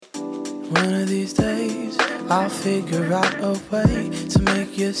One of these days, I'll figure out a way to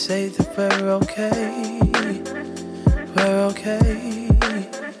make you say that we're okay. We're okay.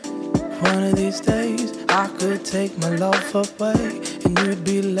 One of these days, I could take my love away, and you'd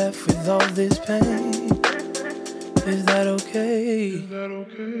be left with all this pain. Is that okay? Is that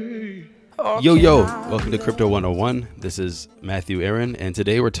okay? Yo, welcome to Crypto 101. This is Matthew Aaron, and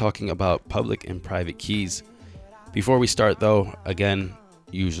today we're talking about public and private keys. Before we start, though, again,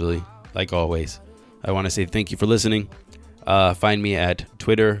 usually, like always, I want to say thank you for listening. Find me at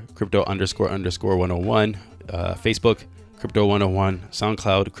Twitter, crypto__101, Facebook, Crypto 101,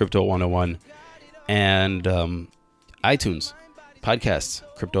 SoundCloud, Crypto 101, and iTunes, podcasts,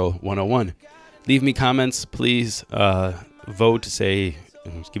 Crypto 101. Leave me comments, please. Vote, say,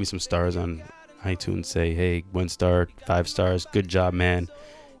 give me some stars on iTunes. Say, hey, 1 star, 5 stars, good job, man.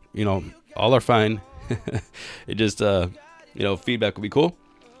 You know, all are fine. It just, feedback would be cool.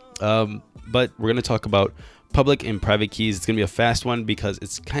 But we're going to talk about public and private keys. It's going to be a fast one because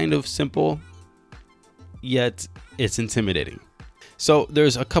it's kind of simple, yet it's intimidating. So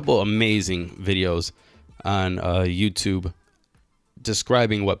there's a couple amazing videos on YouTube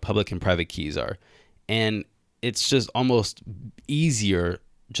describing what public and private keys are. And it's just almost easier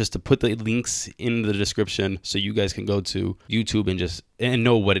just to put the links in the description so you guys can go to YouTube and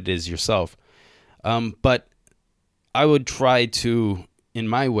know what it is yourself. But I would try to, in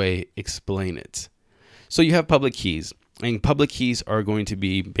my way, explain it. So you have public keys, and public keys are going to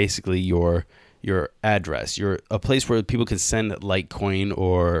be basically your address, a place where people can send Litecoin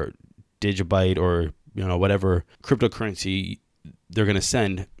or Digibyte or whatever cryptocurrency they're going to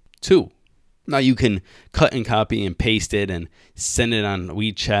send to. Now you can cut and copy and paste it and send it on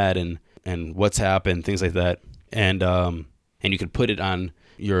WeChat and WhatsApp and things like that. And you can put it on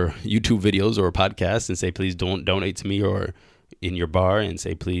your YouTube videos or podcasts and say, please don't donate to me, or in your bar and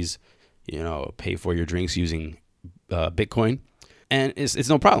say, please, pay for your drinks using Bitcoin. And it's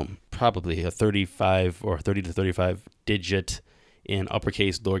no problem. Probably a 35 or 30 to 35 digit in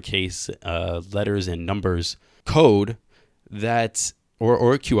uppercase, lowercase letters and numbers code that,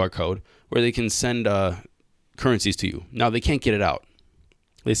 or a QR code where they can send currencies to you. Now they can't get it out.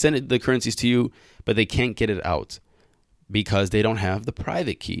 They send the currencies to you, but they can't get it out because they don't have the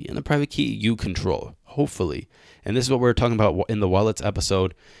private key. And the private key you control, hopefully. And this is what we're talking about in the wallets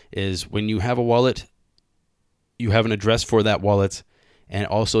episode, is when you have a wallet, you have an address for that wallet, and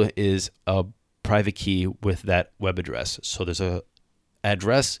also is a private key with that web address. So there's a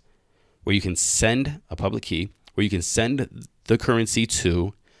address where you can send a public key, where you can send the currency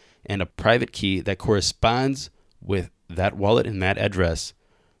to, and a private key that corresponds with that wallet and that address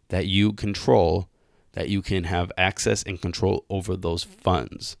that you control, that you can have access and control over those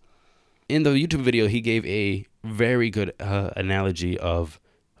funds. In the YouTube video, he gave a very good analogy of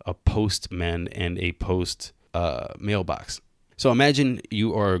a postman and a post mailbox. So imagine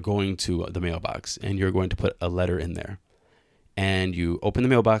you are going to the mailbox and you're going to put a letter in there, and you open the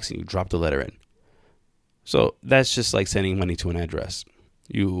mailbox and you drop the letter in. So that's just like sending money to an address.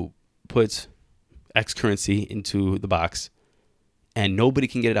 You put X currency into the box and nobody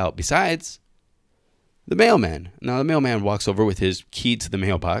can get it out besides the mailman. Now the mailman walks over with his key to the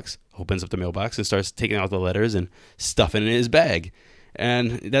mailbox, opens up the mailbox and starts taking out the letters and stuffing it in his bag.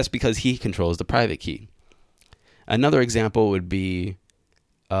 And that's because he controls the private key. Another example would be,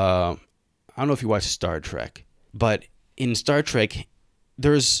 I don't know if you watch Star Trek, but in Star Trek,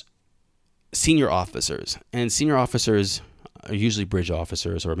 there's senior officers, and senior officers are usually bridge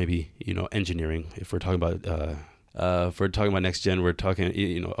officers, or maybe, engineering. If we're talking about Next Gen, we're talking,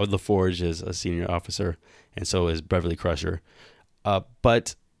 LaForge is a senior officer, and so is Beverly Crusher.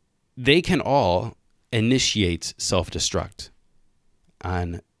 But they can all initiate self-destruct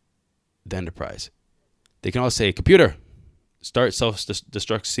on the Enterprise. They can all say, computer, start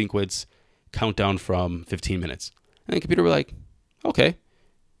self-destruct sequence, countdown from 15 minutes. And the computer will be like, okay,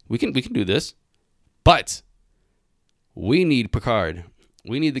 we can do this, but we need Picard.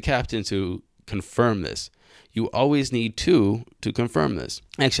 We need the captain to confirm this. You always need two to confirm this.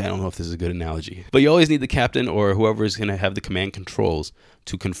 Actually, I don't know if this is a good analogy, but you always need the captain or whoever is going to have the command controls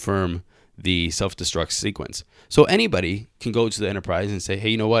to confirm the self-destruct sequence. So anybody can go to the Enterprise and say, hey,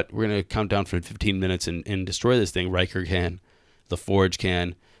 you know what? We're going to count down for 15 minutes and destroy this thing. Riker can, LaForge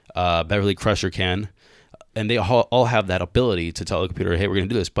can, Beverly Crusher can, and they all have that ability to tell the computer, hey, we're going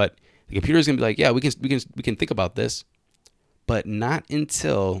to do this. But the computer is going to be like, yeah, we can think about this, but not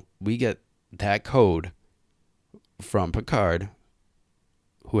until we get that code from Picard,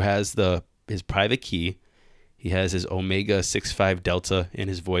 who has his private key. He has his Omega 65 Delta in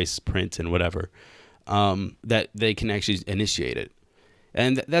his voice print and whatever, that they can actually initiate it.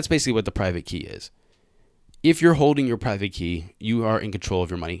 And that's basically what the private key is. If you're holding your private key, you are in control of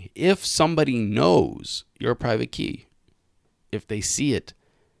your money. If somebody knows your private key, if they see it,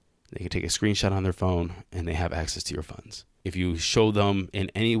 they can take a screenshot on their phone and they have access to your funds. If you show them in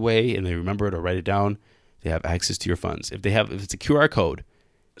any way and they remember it or write it down, they have access to your funds. If it's a QR code.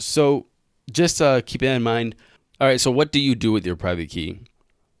 So just keep that in mind. All right, so what do you do with your private key?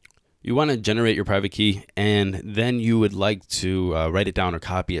 You want to generate your private key, and then you would like to write it down or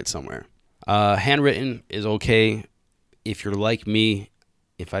copy it somewhere. Handwritten is okay. If you're like me,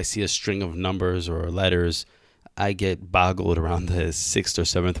 if I see a string of numbers or letters, I get boggled around the sixth or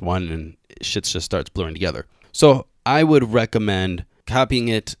seventh one, and shit just starts blurring together. So I would recommend copying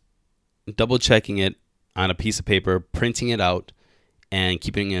it, double checking it on a piece of paper, printing it out, and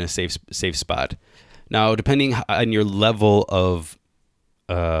keeping it in a safe spot. Now, depending on your level of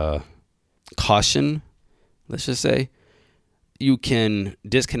caution, let's just say, you can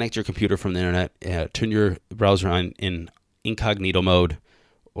disconnect your computer from the internet, turn your browser on in incognito mode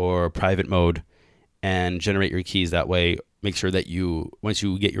or private mode, and generate your keys that way. Make sure that once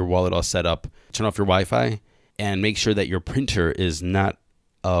you get your wallet all set up, turn off your Wi-Fi, and make sure that your printer is not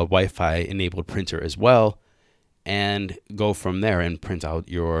a Wi-Fi enabled printer as well, and go from there and print out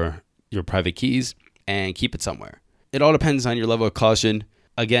your private keys and keep it somewhere. It all depends on your level of caution.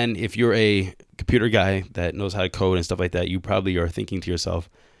 Again, if you're a computer guy that knows how to code and stuff like that, you probably are thinking to yourself,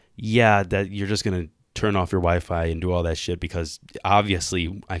 yeah, that you're just going to turn off your Wi-Fi and do all that shit because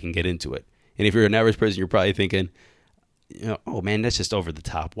obviously I can get into it. And if you're an average person, you're probably thinking, oh man, that's just over the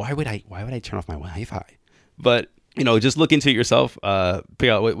top. Why would I turn off my Wi-Fi? But, just look into it yourself,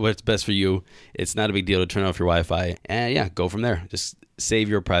 figure out what's best for you. It's not a big deal to turn off your Wi-Fi, and go from there. Just save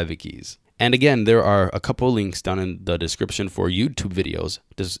your private keys. And again, there are a couple links down in the description for YouTube videos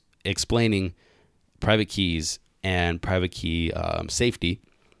just explaining private keys and private key safety.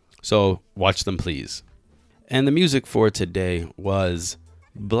 So watch them, please. And the music for today was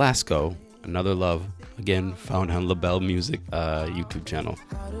Blasco, Another Love, again found on LaBelle Music YouTube channel.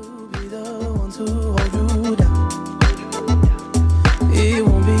 It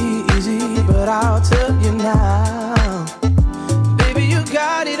won't be easy, but I'll tell you now. Baby, you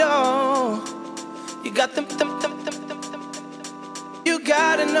got it all. You got them. You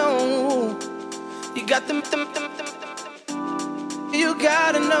gotta know. You got them. You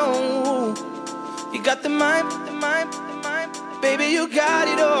gotta know. You got the mind. Baby, you got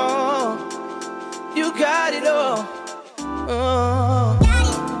it all. You got it all. Oh.